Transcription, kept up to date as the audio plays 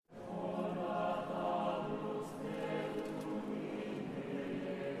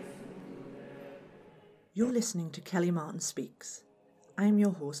You're listening to Kelly Martin Speaks. I am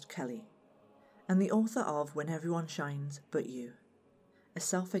your host, Kelly, and the author of When Everyone Shines But You, a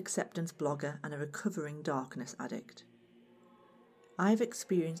self-acceptance blogger and a recovering darkness addict. I've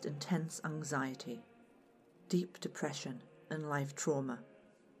experienced intense anxiety, deep depression, and life trauma,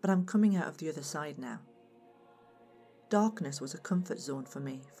 but I'm coming out of the other side now. Darkness was a comfort zone for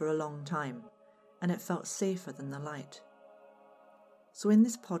me for a long time, and it felt safer than the light. So in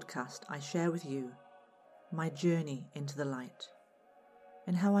this podcast, I share with you my journey into the light,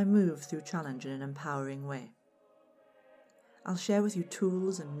 and how I move through challenge in an empowering way. I'll share with you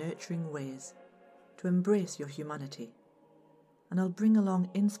tools and nurturing ways to embrace your humanity, and I'll bring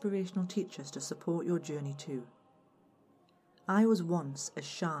along inspirational teachers to support your journey too. I was once a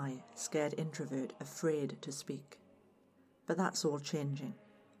shy, scared introvert, afraid to speak, but that's all changing.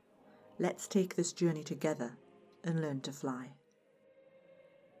 Let's take this journey together and learn to fly.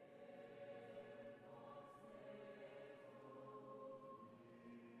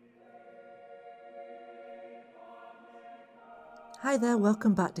 Hi there,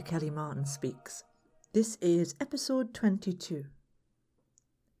 welcome back to Kelly Martin Speaks. This is episode 22.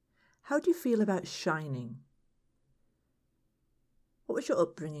 How do you feel about shining? What was your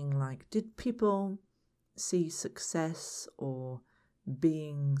upbringing like? Did people see success or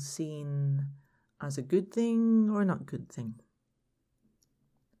being seen as a good thing or not good thing?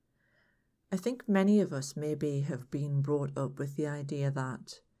 I think many of us maybe have been brought up with the idea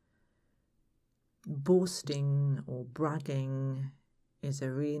that boasting or bragging is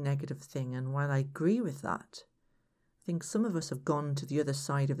a really negative thing, and while I agree with that, I think some of us have gone to the other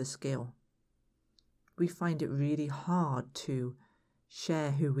side of the scale. We find it really hard to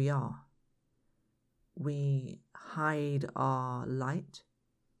share who we are. We hide our light,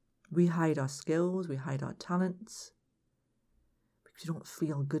 we hide our skills, we hide our talents, because we don't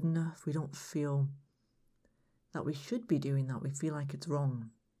feel good enough, we don't feel that we should be doing that, we feel like it's wrong.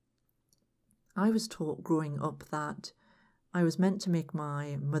 I was taught growing up that I was meant to make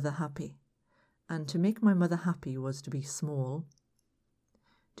my mother happy. And to make my mother happy was to be small,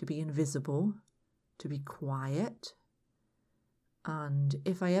 to be invisible, to be quiet. And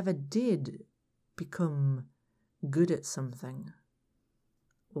if I ever did become good at something,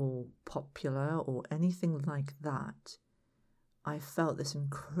 or popular, or anything like that, I felt this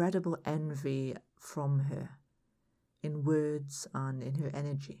incredible envy from her, in words and in her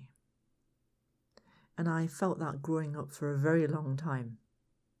energy. And I felt that growing up for a very long time.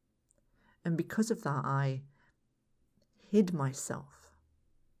 And because of that, I hid myself.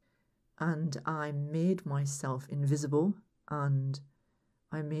 And I made myself invisible. And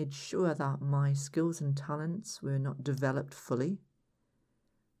I made sure that my skills and talents were not developed fully.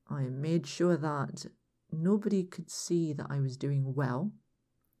 I made sure that nobody could see that I was doing well,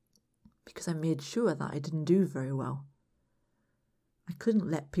 because I made sure that I didn't do very well. I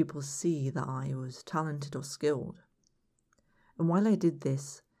couldn't let people see that I was talented or skilled. And while I did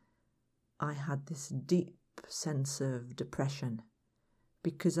this, I had this deep sense of depression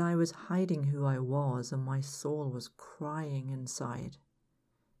because I was hiding who I was and my soul was crying inside.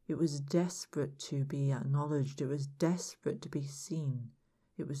 It was desperate to be acknowledged. It was desperate to be seen.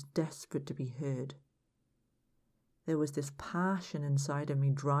 It was desperate to be heard. There was this passion inside of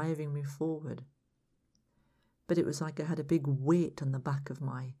me driving me forward. But it was like I had a big weight on the back of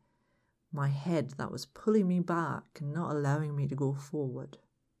my head that was pulling me back and not allowing me to go forward.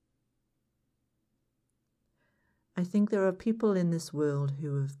 I think there are people in this world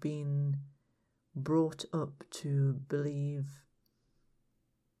who have been brought up to believe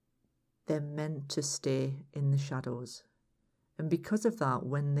they're meant to stay in the shadows. And because of that,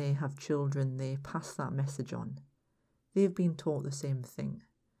 when they have children, they pass that message on. They've been taught the same thing.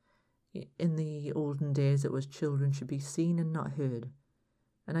 In the olden days, it was children should be seen and not heard.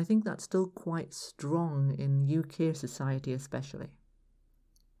 And I think that's still quite strong in UK society especially.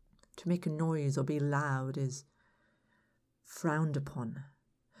 To make a noise or be loud is frowned upon.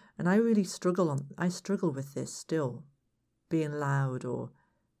 And I really struggle with this still, being loud or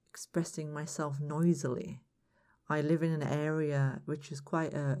expressing myself noisily. I live in an area which is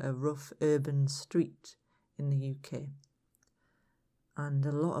quite a rough urban street in the UK. And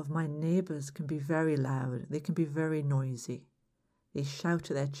a lot of my neighbours can be very loud. They can be very noisy. They shout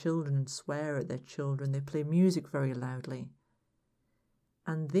at their children and swear at their children. They play music very loudly.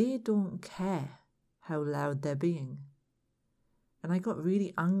 And they don't care how loud they're being. And I got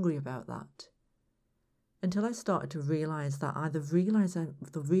really angry about that. Until I started to realise that the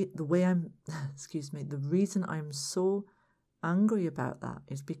reason I'm so angry about that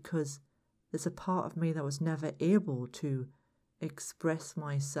is because there's a part of me that was never able to express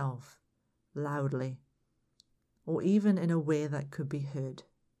myself loudly or even in a way that could be heard.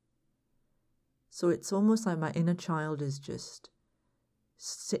 So it's almost like my inner child is just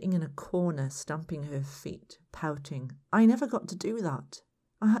sitting in a corner, stamping her feet, pouting. I never got to do that.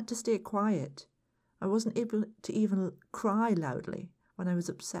 I had to stay quiet. I wasn't able to even cry loudly. When I was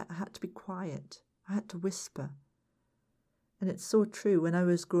upset, I had to be quiet. I had to whisper. And it's so true. When I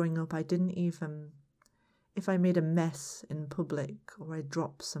was growing up, I didn't even, if I made a mess in public or I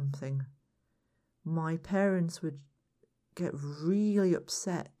dropped something, my parents would get really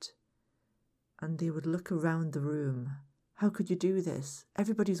upset and they would look around the room. How could you do this?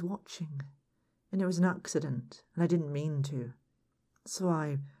 Everybody's watching. And it was an accident, and I didn't mean to. So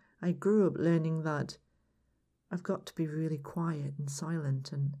I grew up learning that I've got to be really quiet and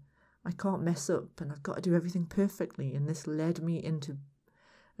silent, and I can't mess up, and I've got to do everything perfectly, and this led me into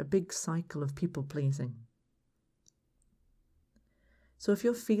a big cycle of people-pleasing. So if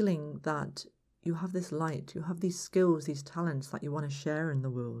you're feeling that you have this light, you have these skills, these talents that you want to share in the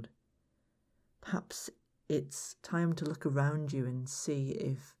world, perhaps it's time to look around you and see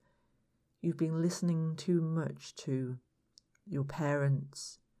if you've been listening too much to your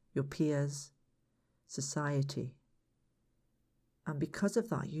parents, your peers, society. And because of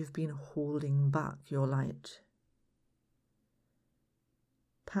that, you've been holding back your light.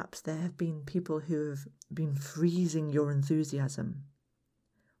 Perhaps there have been people who have been freezing your enthusiasm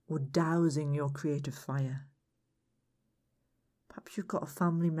or dousing your creative fire. Perhaps you've got a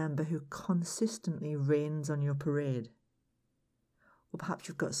family member who consistently rains on your parade. Or perhaps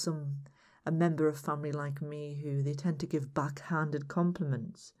you've got a member of family like me who they tend to give backhanded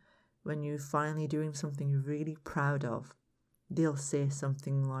compliments when you're finally doing something you're really proud of. They'll say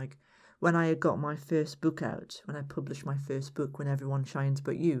something like, when I got my first book out, when I published my first book, When Everyone Shines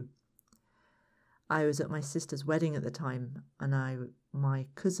But You, I was at my sister's wedding at the time, and my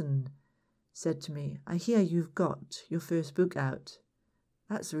cousin said to me, I hear you've got your first book out.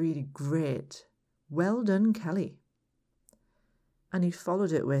 That's really great. Well done, Kelly. And he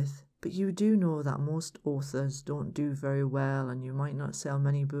followed it with, but you do know that most authors don't do very well, and you might not sell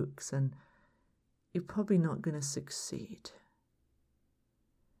many books, and you're probably not going to succeed.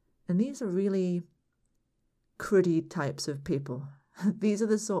 And these are really cruddy types of people. These are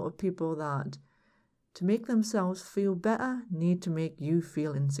the sort of people that, to make themselves feel better, need to make you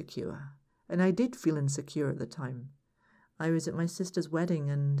feel insecure. And I did feel insecure at the time. I was at my sister's wedding,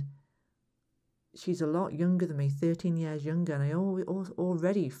 and she's a lot younger than me, 13 years younger, and I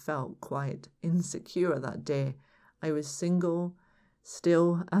already felt quite insecure that day. I was single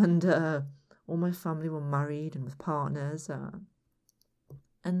still, and all my family were married and with partners.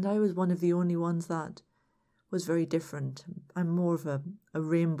 And I was one of the only ones that was very different. I'm more of a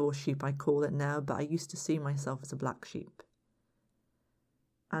rainbow sheep, I call it now, but I used to see myself as a black sheep.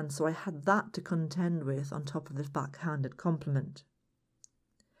 And so I had that to contend with on top of this backhanded compliment.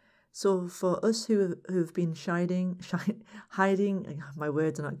 So for us who've been hiding, my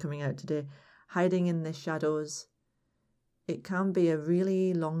words are not coming out today, hiding in the shadows, it can be a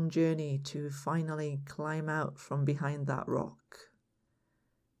really long journey to finally climb out from behind that rock,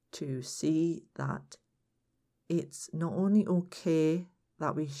 to see that it's not only okay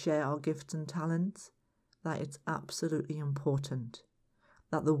that we share our gifts and talents, that it's absolutely important,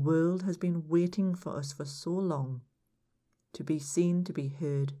 that the world has been waiting for us for so long to be seen, to be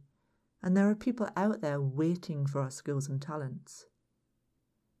heard, and there are people out there waiting for our skills and talents.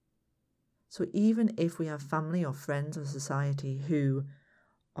 So even if we have family or friends or society who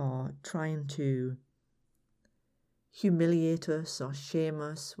are trying to humiliate us or shame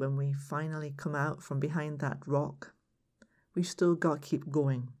us when we finally come out from behind that rock, we've still got to keep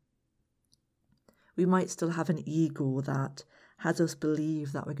going. We might still have an ego that has us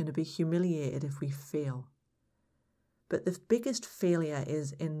believe that we're going to be humiliated if we fail. But the biggest failure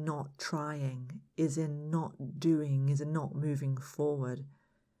is in not trying, is in not doing, is in not moving forward.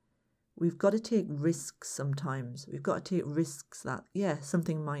 We've got to take risks sometimes. We've got to take risks that,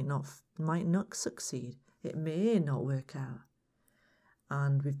 something might not succeed. It may not work out.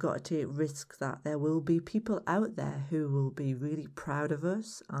 And we've got to take risks that there will be people out there who will be really proud of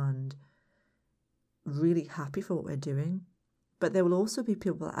us and really happy for what we're doing. But there will also be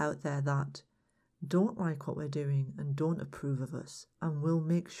people out there that don't like what we're doing and don't approve of us, and will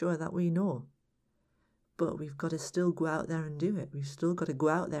make sure that we know. But we've got to still go out there and do it. We've still got to go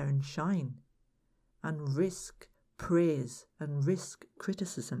out there and shine and risk praise and risk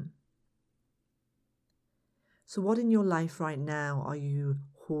criticism. So what in your life right now are you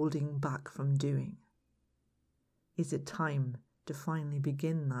holding back from doing? Is it time to finally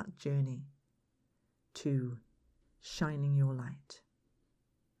begin that journey to shining your light?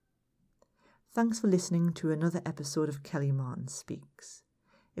 Thanks for listening to another episode of Kelly Martin Speaks.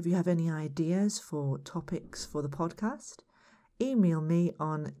 If you have any ideas for topics for the podcast, email me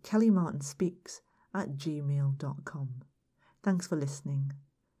on kellymartinspeaks@gmail.com. Thanks for listening.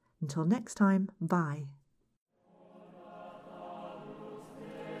 Until next time, bye.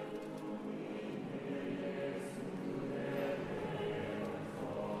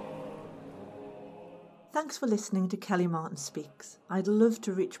 Thanks for listening to Kelly Martin Speaks. I'd love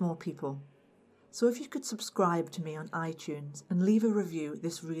to reach more people. So if you could subscribe to me on iTunes and leave a review,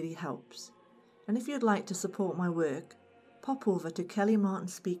 this really helps. And if you'd like to support my work, pop over to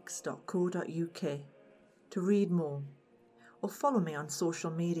kellymartinspeaks.co.uk to read more, or follow me on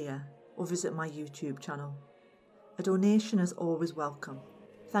social media, or visit my YouTube channel. A donation is always welcome.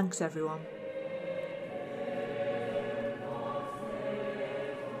 Thanks everyone.